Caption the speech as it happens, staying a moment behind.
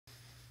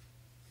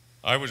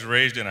I was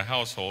raised in a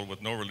household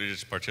with no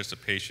religious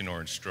participation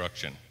or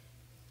instruction.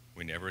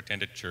 We never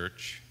attended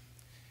church,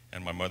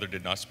 and my mother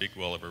did not speak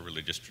well of her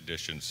religious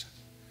traditions.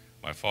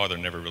 My father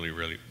never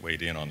really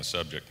weighed in on the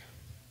subject.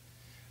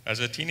 As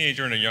a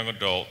teenager and a young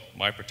adult,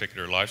 my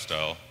particular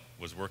lifestyle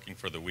was working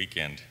for the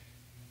weekend.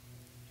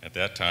 At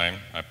that time,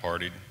 I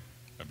partied,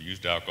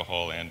 abused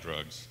alcohol and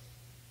drugs.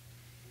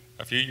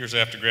 A few years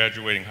after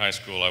graduating high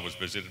school, I was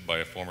visited by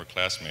a former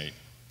classmate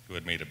who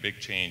had made a big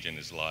change in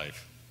his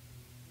life,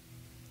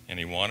 and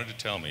he wanted to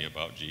tell me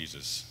about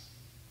Jesus.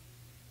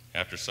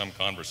 After some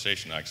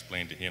conversation, I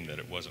explained to him that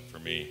it wasn't for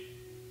me.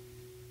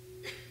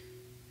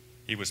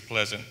 He was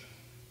pleasant,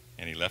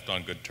 and he left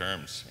on good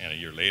terms, and a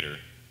year later,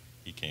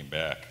 he came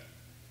back.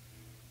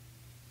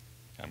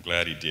 I'm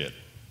glad he did.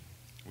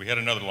 We had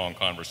another long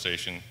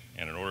conversation,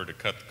 and in order to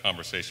cut the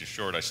conversation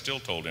short, I still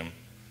told him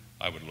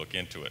I would look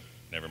into it,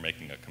 never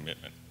making a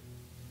commitment.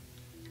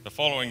 The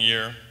following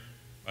year,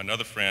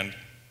 another friend,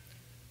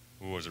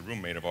 who was a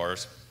roommate of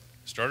ours,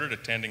 started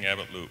attending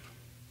Abbott Loop,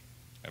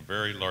 a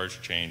very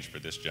large change for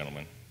this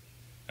gentleman,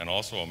 and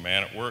also a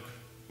man at work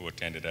who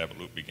attended Abbott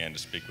Loop began to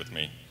speak with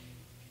me.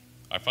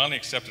 I finally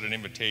accepted an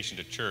invitation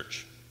to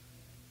church,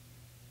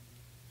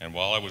 and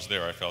while I was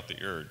there, I felt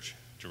the urge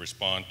to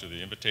respond to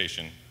the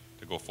invitation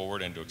to go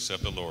forward and to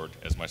accept the Lord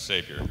as my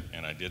Savior,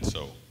 and I did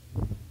so.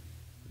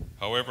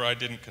 However, I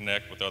didn't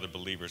connect with other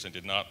believers and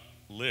did not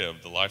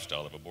live the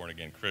lifestyle of a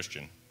born-again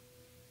Christian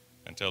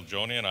until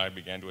Joni and I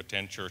began to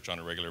attend church on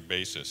a regular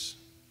basis.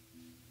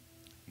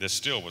 This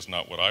still was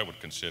not what I would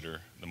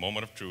consider the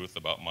moment of truth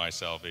about my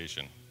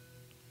salvation.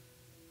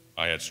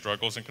 I had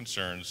struggles and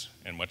concerns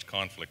and much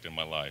conflict in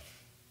my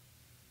life.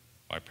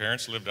 My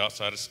parents lived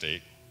outside of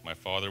state. My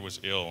father was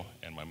ill,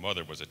 and my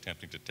mother was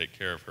attempting to take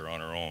care of her on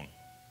her own.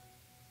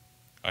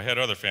 I had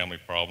other family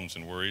problems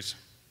and worries.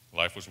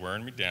 Life was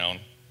wearing me down,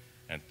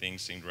 and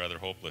things seemed rather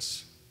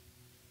hopeless.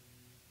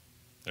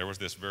 There was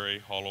this very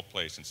hollow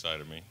place inside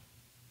of me,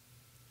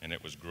 and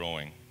it was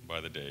growing by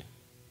the day.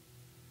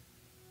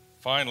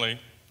 Finally,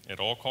 it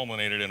all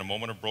culminated in a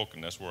moment of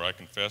brokenness where I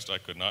confessed I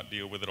could not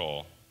deal with it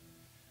all.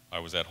 I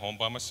was at home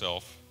by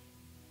myself,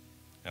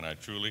 and I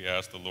truly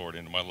asked the Lord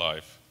into my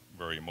life, a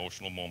very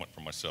emotional moment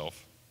for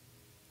myself.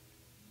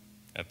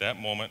 At that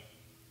moment,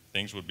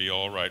 things would be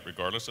all right,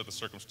 regardless of the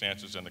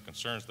circumstances and the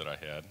concerns that I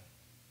had.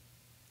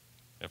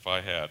 If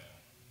I had,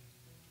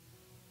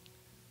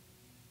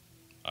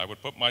 I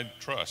would put my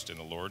trust in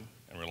the Lord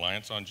and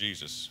reliance on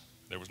Jesus.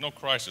 There was no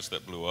crisis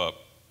that blew up.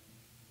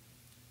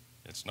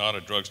 It's not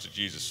a drugs to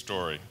Jesus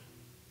story,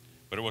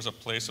 but it was a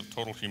place of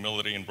total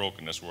humility and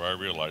brokenness where I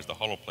realized the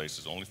hollow place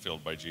is only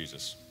filled by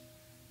Jesus,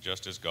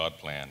 just as God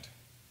planned.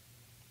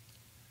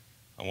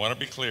 I want to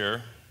be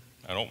clear.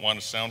 I don't want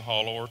to sound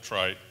hollow or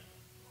trite.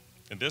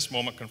 In this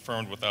moment,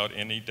 confirmed without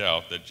any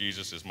doubt that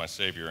Jesus is my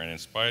Savior, and in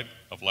spite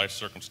of life's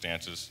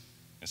circumstances,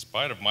 in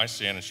spite of my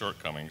sin and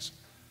shortcomings,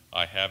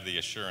 I have the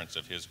assurance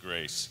of His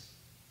grace,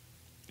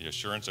 the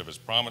assurance of His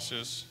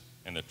promises,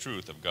 and the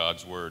truth of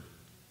God's Word.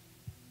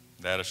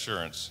 That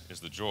assurance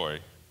is the joy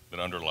that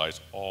underlies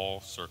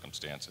all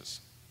circumstances.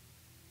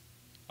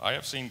 I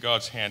have seen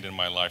God's hand in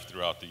my life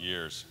throughout the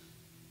years,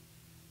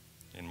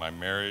 in my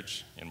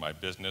marriage, in my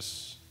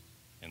business,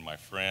 in my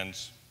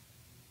friends,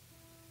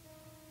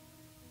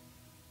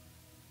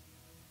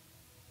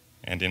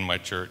 and in my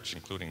church,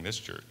 including this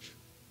church.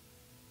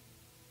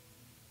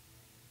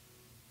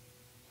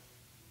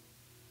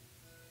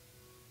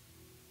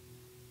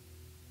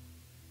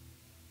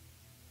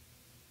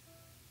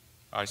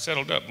 I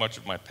settled up much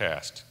of my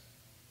past,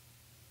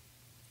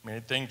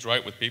 made things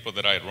right with people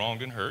that I had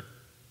wronged and hurt.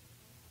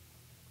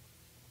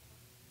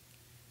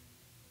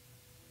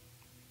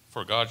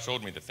 For God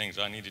showed me the things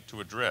I needed to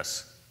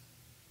address.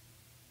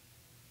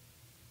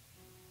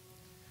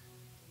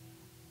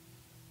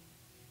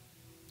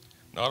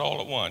 Not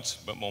all at once,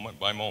 but moment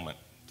by moment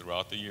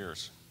throughout the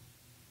years.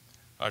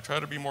 I try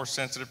to be more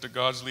sensitive to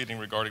God's leading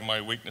regarding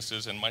my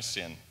weaknesses and my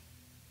sin,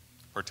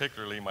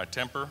 particularly my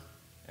temper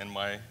and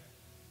my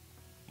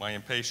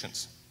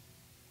impatience.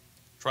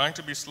 Trying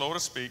to be slow to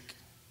speak,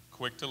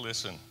 quick to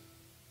listen.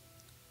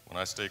 When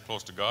I stay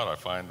close to God, I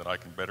find that I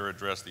can better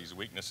address these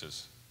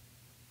weaknesses.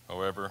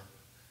 However,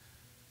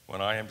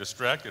 when I am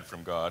distracted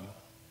from God,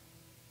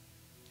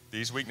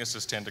 these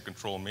weaknesses tend to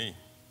control me.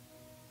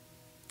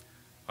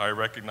 I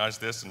recognize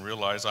this and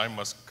realize I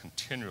must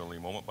continually,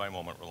 moment by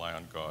moment, rely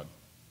on God.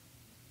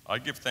 I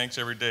give thanks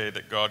every day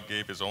that God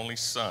gave His only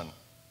Son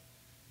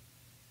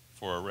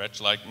for a wretch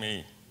like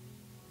me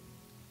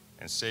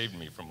and saved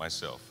me from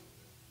myself.